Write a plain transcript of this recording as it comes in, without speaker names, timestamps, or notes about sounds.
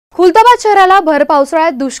खुलताबाद शहराला भर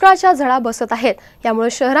पावसाळ्यात दुष्काळाच्या झळा बसत आहेत। यामुळे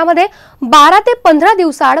शहरामध्ये 12 ते 15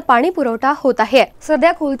 दिवसाआड पाणी पुरवठा होत आहे।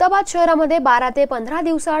 सध्या खुलताबाद शहरामध्ये 12 ते 15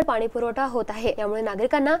 दिवसाआड पाणी पुरवठा होत आहे। यामुळे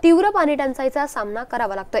नागरिकांना तीव्र पाणी टंचाईचा सामना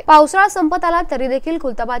करावा लागतोय। पावसाळा संपत आला तरी देखील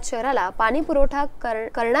खुलताबाद शहराला पाणी पुरवठा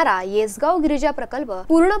करणारा येसगाव गिरिजा प्रकल्प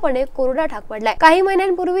पूर्णपणे कोरडा ठाक पडलाय। काही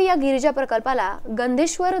महिन्यांपूर्वी या गिरिजा प्रकल्पाला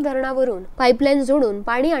गंधेश्वर धरणावरून पाईपलाईन जोडून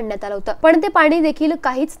पाणी आणण्यात आलं होतं, पण ते पाणी देखील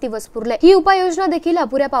काहीच दिवस पुरले। ही उपाययोजना देखील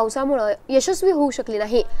अपुऱ्या पावसामुळे यशस्वी होऊ शकली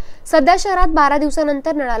नाही। सध्या शहरात 12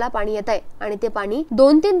 दिवसानंतर नळाला पाणी येत आहे आणि ते पाणी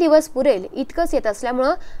 2-3 दिवस पुरेल इतकंच येत असल्यामुळे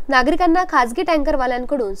नागरिकांना खासगी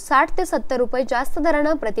टँकरवाल्यांकडून 60 ते 70 रुपये जास्त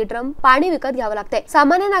दराने प्रति ड्रम पाणी विकत घ्यावं लागतंय।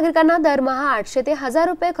 सामान्य नागरिकांना दरमहा 800 ते 1000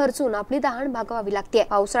 रुपये खर्चून आपली तहान भागवावी लागते।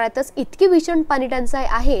 पावसाळ्यातच इतकी भीषण पाणी टंचाई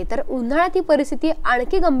आहे तर उन्हाळ्यात ही परिस्थिती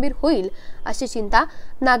आणखी गंभीर होईल अशी चिंता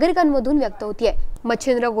नागरिकांमधून व्यक्त होतीये।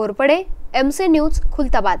 Machhindra Ghorpade, MC news,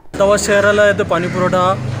 Khultabad. खुलताबाद शहराला येतो पाणी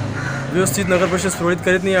पुरवठा व्यवस्थित नगर परिषद सुरळीत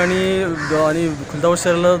करीत नाही आणि खुलताबाद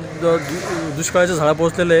शहराला दुष्काळाच्या झळा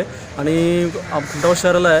पोहोचलेले आहे आणि खुलताबाद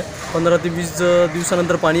शहराला 15 ते 20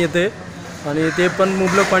 दिवसानंतर पाणी येते आणि ते पण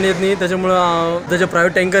मुबलक पाणी येत नाही। त्याच्यामुळं त्याचे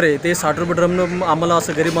प्रायव्हेट टँकर आहे ते 60 रुपये ड्रमनं आम्हाला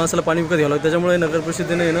असं गरीब माणसाला पाणी विकत घ्यावं लागतं। त्याच्यामुळे नगर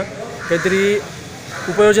परिषदेने काहीतरी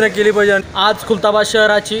उपाययोजना केली पाहिजे। आज खुलताबाद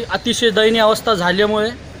शहराची अतिशय दयनीय अवस्था झाल्यामुळे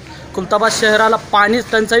खुलताबाद शहराला पाणी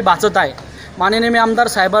टंचाई भासत आहे। माननीय मी आमदार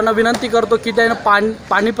साहेबांना विनंती करतो की त्याने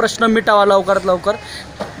पाणी प्रश्न मिटावा लवकरात लवकर।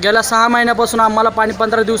 गेल्या 6 महिन्यापासून आम्हाला पाणी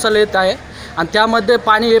 15 दिवसाला येत आहे आणि त्यामध्ये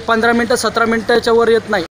पाणी 15 मिनटं 17 मिनटाच्या वर येत नाही।